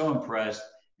and so impressed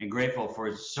and grateful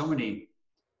for so many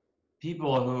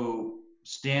people who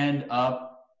stand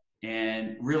up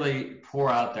and really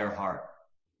pour out their heart.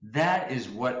 That is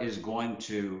what is going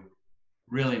to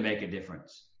really make a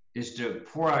difference, is to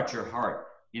pour out your heart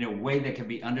in a way that can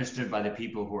be understood by the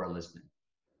people who are listening.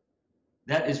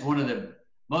 That is one of the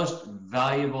most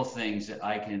valuable things that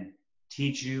I can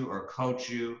teach you or coach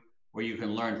you, or you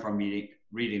can learn from me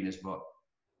reading this book.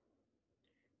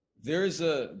 There's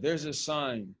a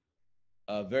sign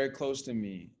very close to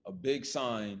me, a big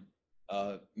sign,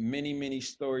 many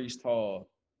stories tall,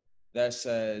 that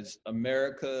says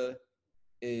America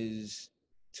is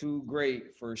too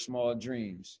great for small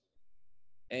dreams.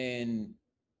 And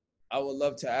I would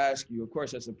love to ask you, of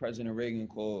course, that's a President Reagan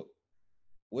quote,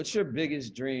 what's your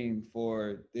biggest dream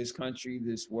for this country,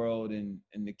 this world, and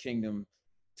the kingdom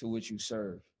to which you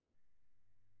serve?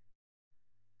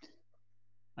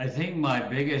 I think my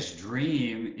biggest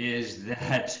dream is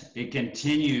that it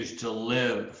continues to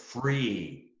live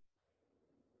free.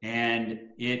 And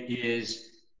it is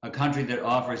a country that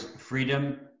offers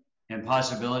freedom and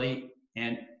possibility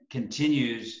and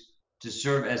continues to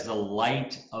serve as the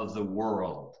light of the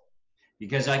world.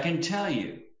 Because I can tell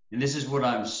you, and this is what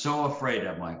I'm so afraid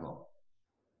of, Michael,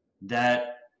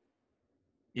 that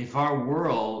if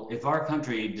our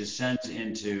country descends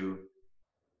into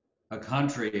a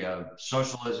country of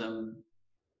socialism,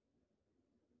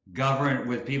 governed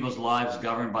with people's lives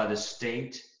governed by the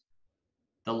state,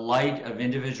 the light of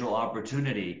individual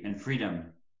opportunity and freedom,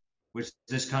 which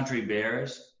this country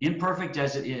bears, imperfect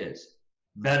as it is,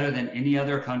 better than any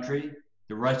other country,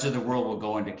 the rest of the world will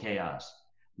go into chaos.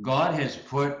 God has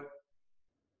put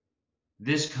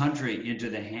this country into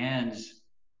the hands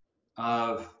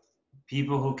of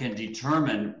people who can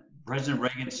determine. President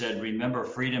Reagan said, remember,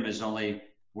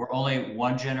 we're only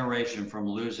one generation from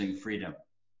losing freedom.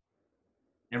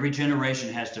 Every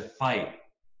generation has to fight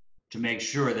to make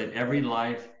sure that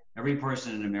every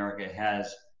person in America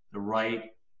has the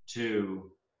right to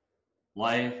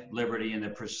life, liberty, and the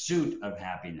pursuit of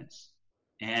happiness,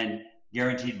 and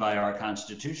guaranteed by our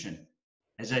Constitution.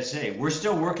 As I say, we're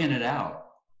still working it out,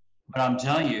 But I'm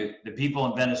telling you, the people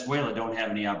in Venezuela don't have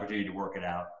any opportunity to work it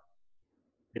out.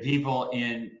 The people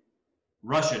in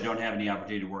Russia don't have any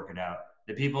opportunity to work it out.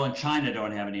 The people in China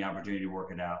don't have any opportunity to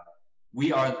work it out.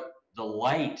 We are the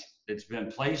light that's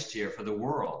been placed here for the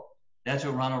world. That's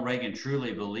what Ronald Reagan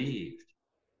truly believed.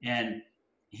 And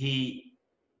he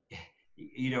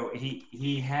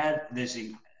had this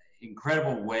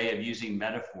incredible way of using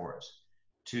metaphors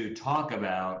to talk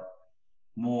about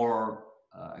more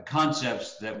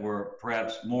concepts that were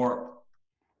perhaps more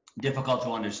difficult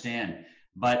to understand.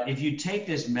 But if you take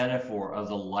this metaphor of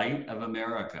the light of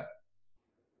America,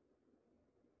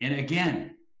 and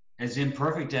again, as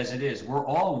imperfect as it is, we're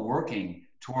all working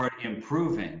toward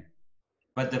improving,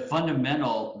 but the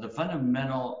fundamental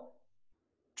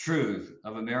truth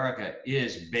of America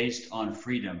is based on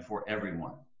freedom for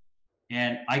everyone.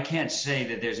 And I can't say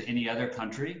that there's any other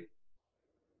country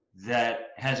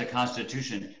that has a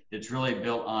constitution that's really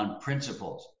built on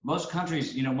principles. Most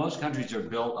countries are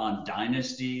built on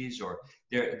dynasties, or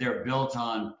they're built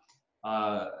on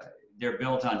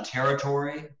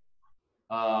territory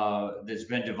that's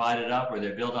been divided up, or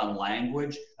they're built on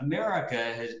language.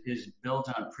 America is built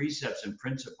on precepts and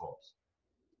principles,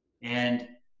 and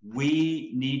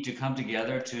we need to come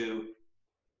together to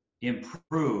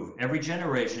improve. Every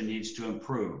generation needs to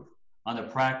improve on the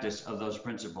practice of those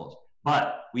principles.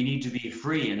 But we need to be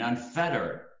free and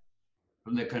unfettered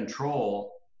from the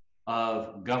control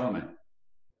of government.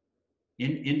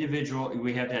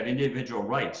 We have to have individual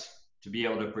rights to be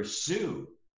able to pursue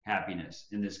happiness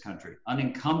in this country,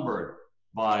 unencumbered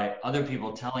by other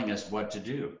people telling us what to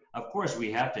do. Of course,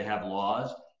 we have to have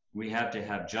laws. We have to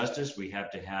have justice. We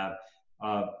have to have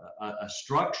a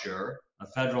structure, a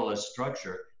federalist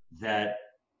structure that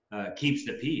keeps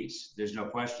the peace. There's no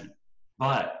question.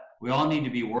 But we all need to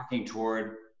be working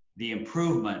toward the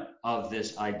improvement of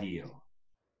this ideal.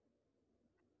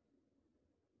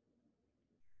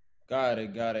 Got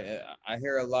it. I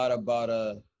hear a lot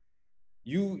about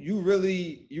you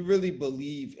really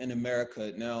believe in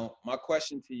America. Now, my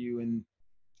question to you,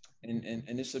 and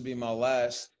this will be my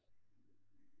last,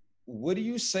 what do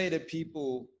you say to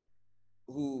people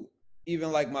who,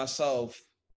 even like myself,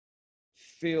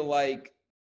 feel like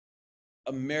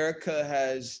America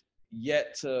has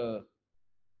yet to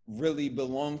really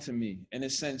belong to me, in a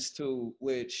sense to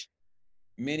which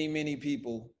many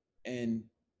people, and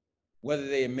whether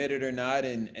they admit it or not,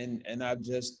 and I've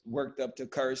just worked up the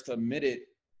courage to admit it,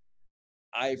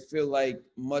 I feel like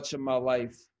much of my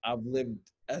life I've lived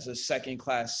as a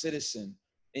second-class citizen.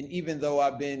 And even though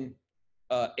I've been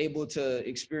able to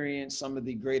experience some of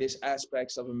the greatest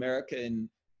aspects of America,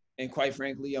 and quite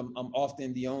frankly, I'm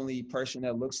often the only person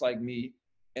that looks like me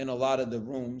in a lot of the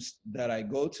rooms that I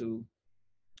go to,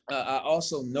 I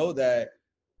also know that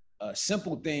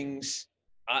simple things,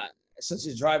 such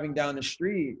as driving down the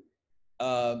street,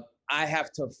 I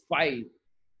have to fight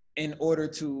in order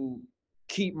to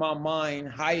keep my mind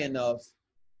high enough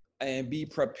and be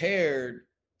prepared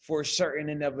for certain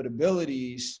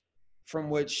inevitabilities from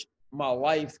which my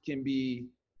life can be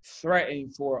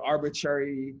threatened for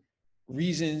arbitrary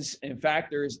reasons and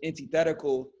factors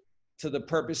antithetical to the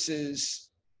purposes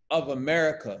of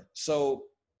America. So,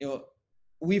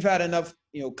 we've had enough,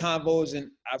 convos, and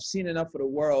I've seen enough of the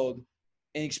world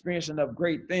and experienced enough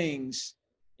great things,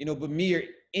 but me or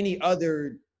any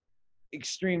other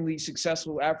extremely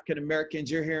successful African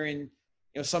Americans, you're hearing,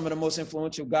 some of the most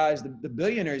influential guys, the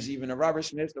billionaires, even the Robert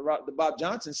Smith, the Bob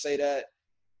Johnson, say that,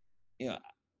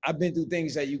 I've been through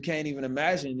things that you can't even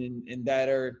imagine, and that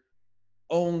are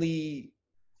only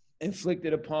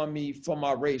inflicted upon me for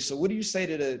my race. So what do you say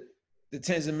to the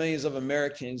tens of millions of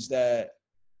Americans that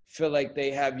feel like they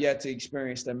have yet to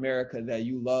experience the America that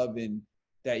you love and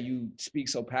that you speak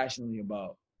so passionately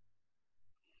about?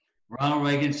 Ronald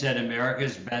Reagan said,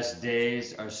 America's best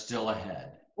days are still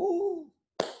ahead. Ooh.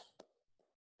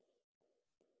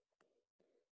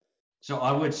 So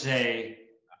I would say,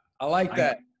 I like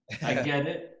that. I get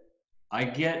it. I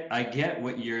get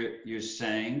what you're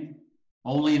saying,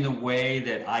 only in the way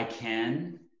that I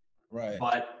can. Right.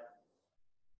 But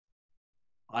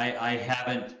I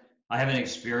haven't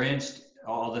experienced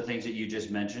all the things that you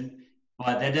just mentioned.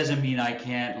 But that doesn't mean I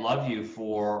can't love you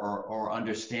for or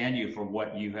understand you for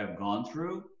what you have gone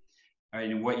through,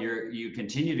 and what you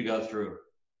continue to go through.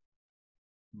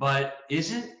 But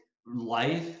isn't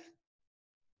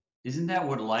that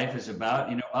what life is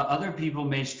about? Other people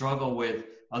may struggle with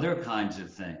other kinds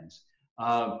of things,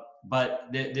 but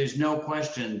there's no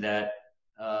question that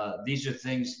these are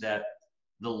things that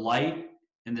the light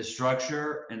and the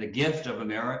structure and the gift of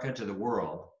America to the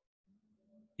world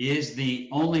is the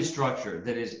only structure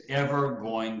that is ever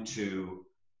going to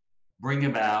bring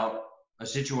about a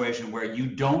situation where you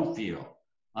don't feel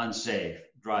unsafe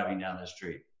driving down the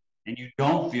street and you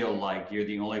don't feel like you're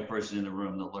the only person in the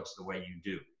room that looks the way you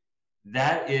do.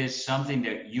 That is something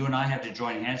that you and I have to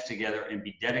join hands together and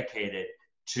be dedicated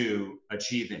to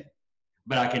achieving.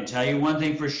 But I can tell you one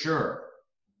thing for sure.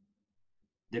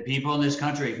 The people in this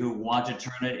country who want to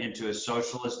turn it into a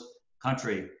socialist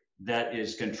country that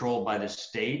is controlled by the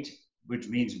state, which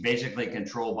means basically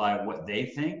controlled by what they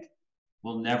think,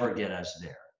 will never get us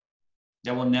there.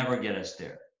 That will never get us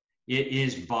there. It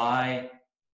is by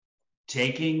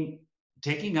taking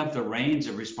up the reins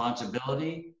of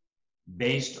responsibility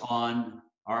based on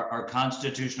our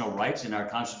constitutional rights and our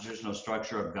constitutional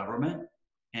structure of government,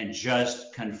 and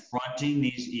just confronting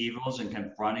these evils and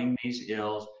confronting these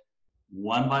ills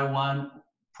one by one,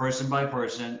 person by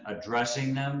person,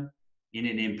 addressing them in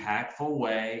an impactful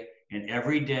way, and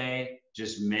every day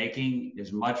just making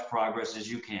as much progress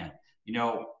as you can. You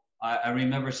know, I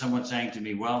remember someone saying to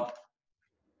me, well,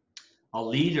 a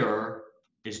leader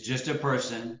is just a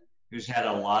person who's had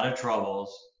a lot of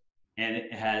troubles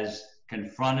and has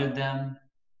confronted them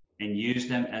and used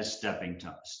them as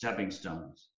stepping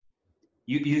stones.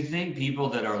 You think people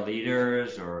that are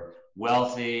leaders or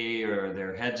wealthy or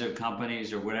they're heads of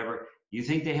companies or whatever, you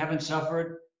think they haven't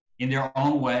suffered in their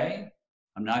own way?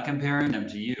 I'm not comparing them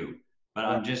to you, but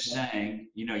I'm just saying,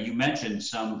 you know, you mentioned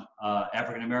some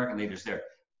African-American leaders there.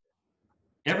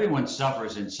 Everyone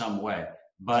suffers in some way,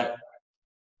 but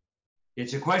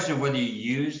it's a question of whether you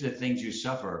use the things you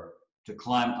suffer to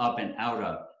climb up and out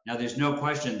of. Now, there's no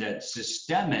question that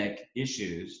systemic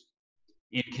issues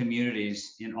in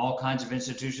communities, in all kinds of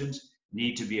institutions,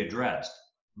 need to be addressed.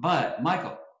 But,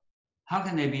 Michael, how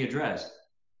can they be addressed?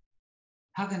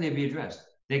 How can they be addressed?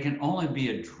 They can only be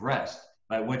addressed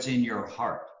by what's in your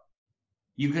heart.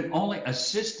 You can only, a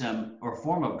system or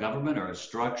form of government or a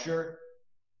structure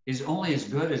is only as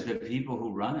good as the people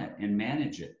who run it and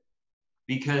manage it.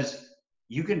 Because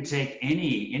you can take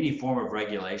any form of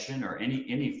regulation or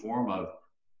any form of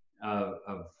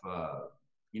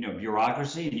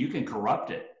bureaucracy, and you can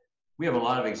corrupt it. We have a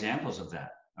lot of examples of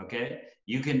that. Okay,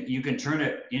 you can turn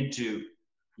it into,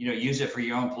 use it for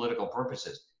your own political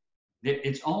purposes.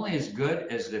 It's only as good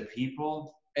as the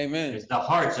people, amen, as the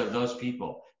hearts of those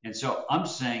people. And so I'm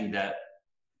saying that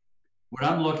what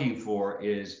I'm looking for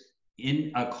is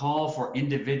in a call for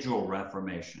individual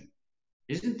reformation.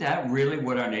 Isn't that really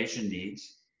what our nation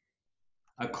needs?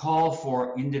 A call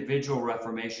for individual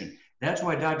reformation. That's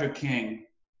why Dr. King,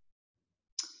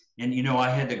 and I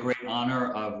had the great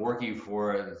honor of working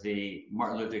for the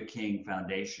Martin Luther King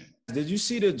Foundation. Did you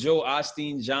see the Joe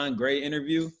Osteen, John Gray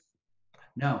interview?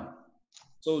 No.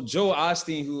 So Joe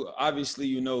Osteen, who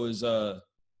obviously is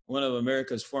one of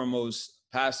America's foremost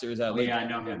pastors at yeah, I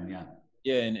know him.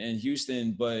 Yeah, in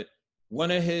Houston. But one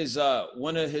of his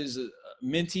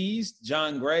mentees,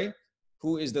 John Gray,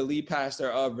 who is the lead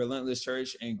pastor of Relentless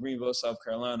Church in Greenville, South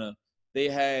Carolina, they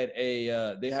had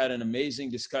an amazing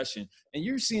discussion. And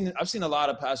I've seen a lot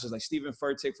of pastors like Stephen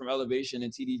Furtick from Elevation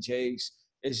and TD Jakes.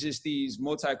 It's just these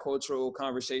multicultural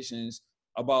conversations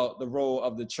about the role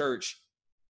of the church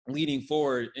leading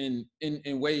forward in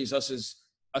ways us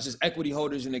as equity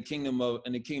holders in the kingdom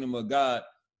of God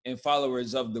and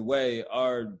followers of the way,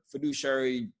 our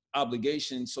fiduciary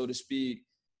obligation, so to speak,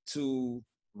 to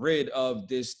rid of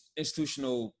this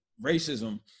institutional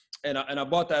racism. And I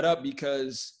brought that up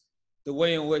because the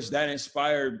way in which that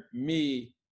inspired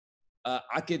me,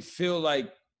 I could feel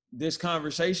like this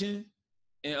conversation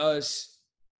and us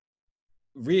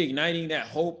reigniting that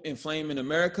hope and flame in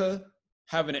America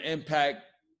having an impact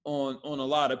on a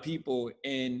lot of people.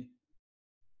 And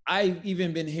I've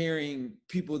even been hearing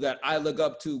people that I look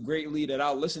up to greatly, that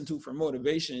I'll listen to for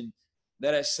motivation,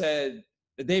 that have said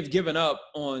that they've given up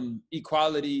on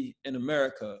equality in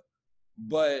America.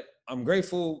 But I'm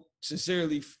grateful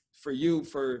sincerely for you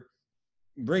for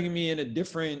bringing me into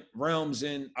different realms.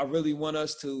 And I really want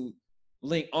us to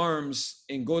link arms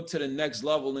and go to the next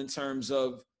level in terms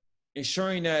of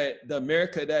ensuring that the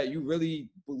America that you really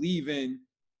believe in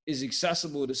is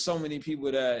accessible to so many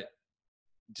people that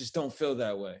just don't feel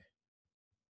that way.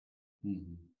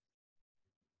 Mm-hmm.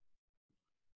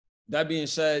 That being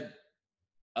said,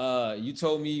 you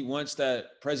told me once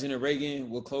that President Reagan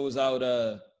will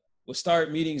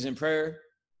start meetings in prayer.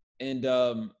 And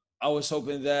I was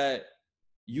hoping that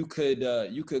you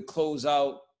could close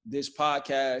out this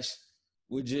podcast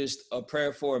with just a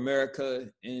prayer for America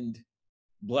and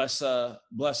bless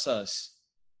us.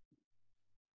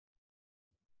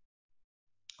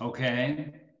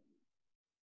 Okay.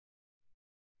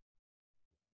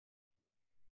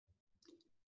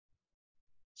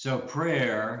 So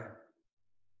prayer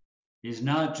is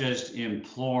not just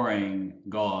imploring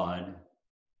God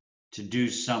to do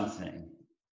something.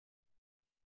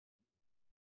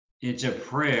 It's a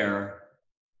prayer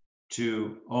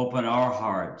to open our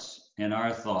hearts and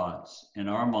our thoughts and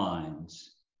our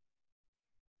minds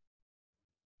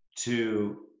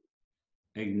to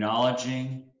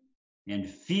acknowledging and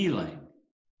feeling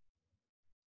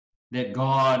that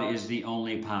God is the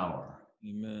only power.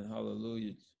 Amen.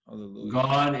 Hallelujah. Hallelujah.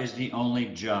 God is the only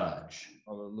judge.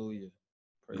 Hallelujah.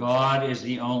 Praise God is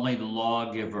the only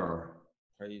lawgiver.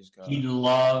 Praise God. He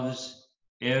loves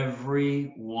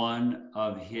every one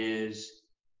of his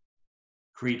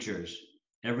creatures,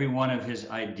 every one of his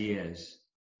ideas.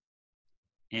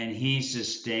 And he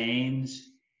sustains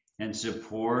and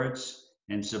supports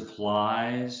and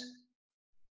supplies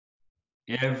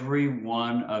every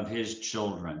one of his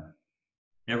children.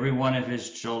 Every one of his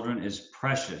children is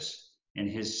precious in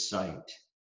his sight.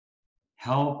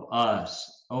 Help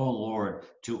us, O Lord,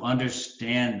 to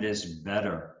understand this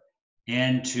better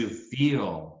and to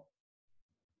feel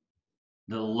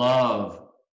the love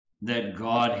that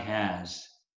God has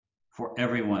for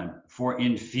everyone. For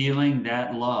in feeling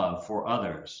that love for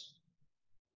others,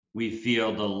 we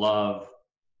feel the love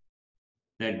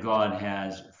that God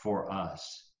has for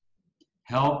us.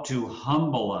 Help to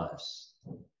humble us,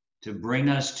 to bring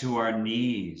us to our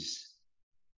knees,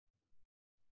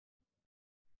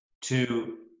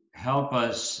 to help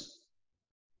us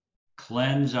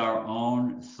cleanse our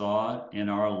own thought in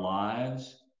our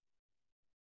lives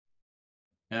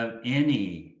of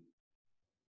any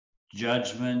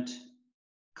judgment,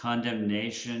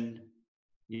 condemnation,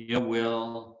 ill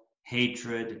will,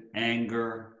 hatred,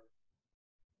 anger.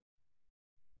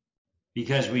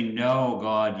 Because we know,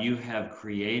 God, you have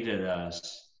created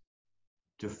us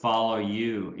to follow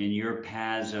you in your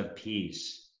paths of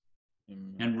peace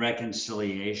and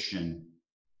reconciliation.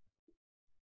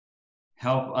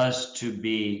 Help us to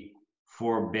be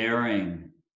forbearing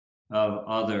of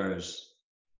others,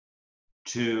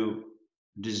 to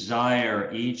desire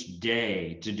each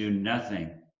day to do nothing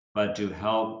but to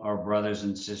help our brothers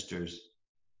and sisters,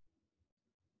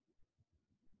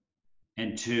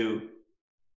 and to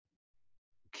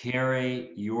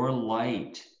carry your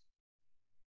light,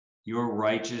 your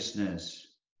righteousness,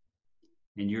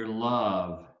 and your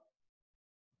love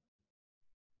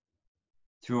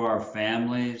through our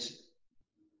families,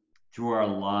 through our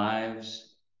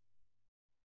lives,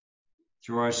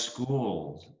 through our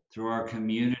schools, through our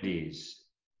communities,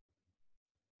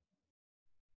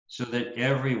 so that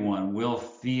everyone will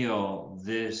feel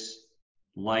this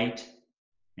light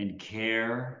and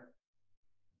care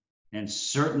and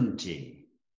certainty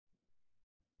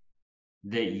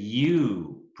that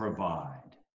you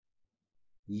provide.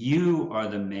 You are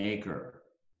the maker.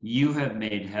 You have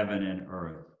made heaven and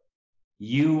earth.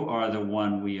 You are the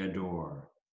one we adore.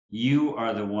 You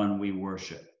are the one we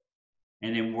worship.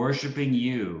 And in worshiping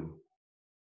you,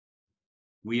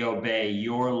 we obey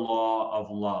your law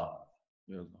of love.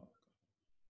 Your law.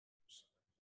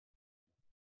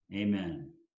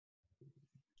 Amen.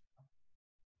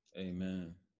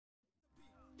 Amen.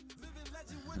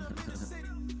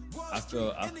 I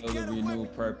feel the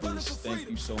renewed purpose. Thank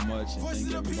you so much, and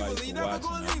thank everybody for watching.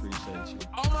 I appreciate you.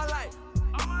 All my life,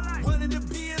 wanted to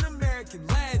be an American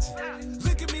legend.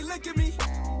 Look at me,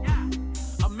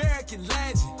 American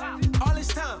legend. All this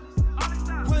time,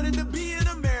 wanted to be an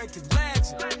American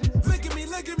legend. Look at me,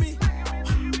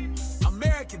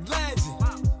 American legend.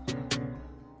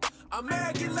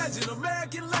 American legend,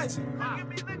 American legend.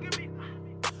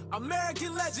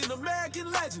 American legend,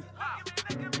 American legend.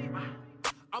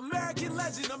 American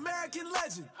legend, American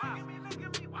legend.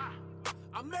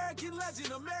 American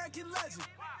legend, American legend.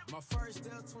 My first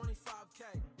L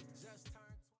 25K.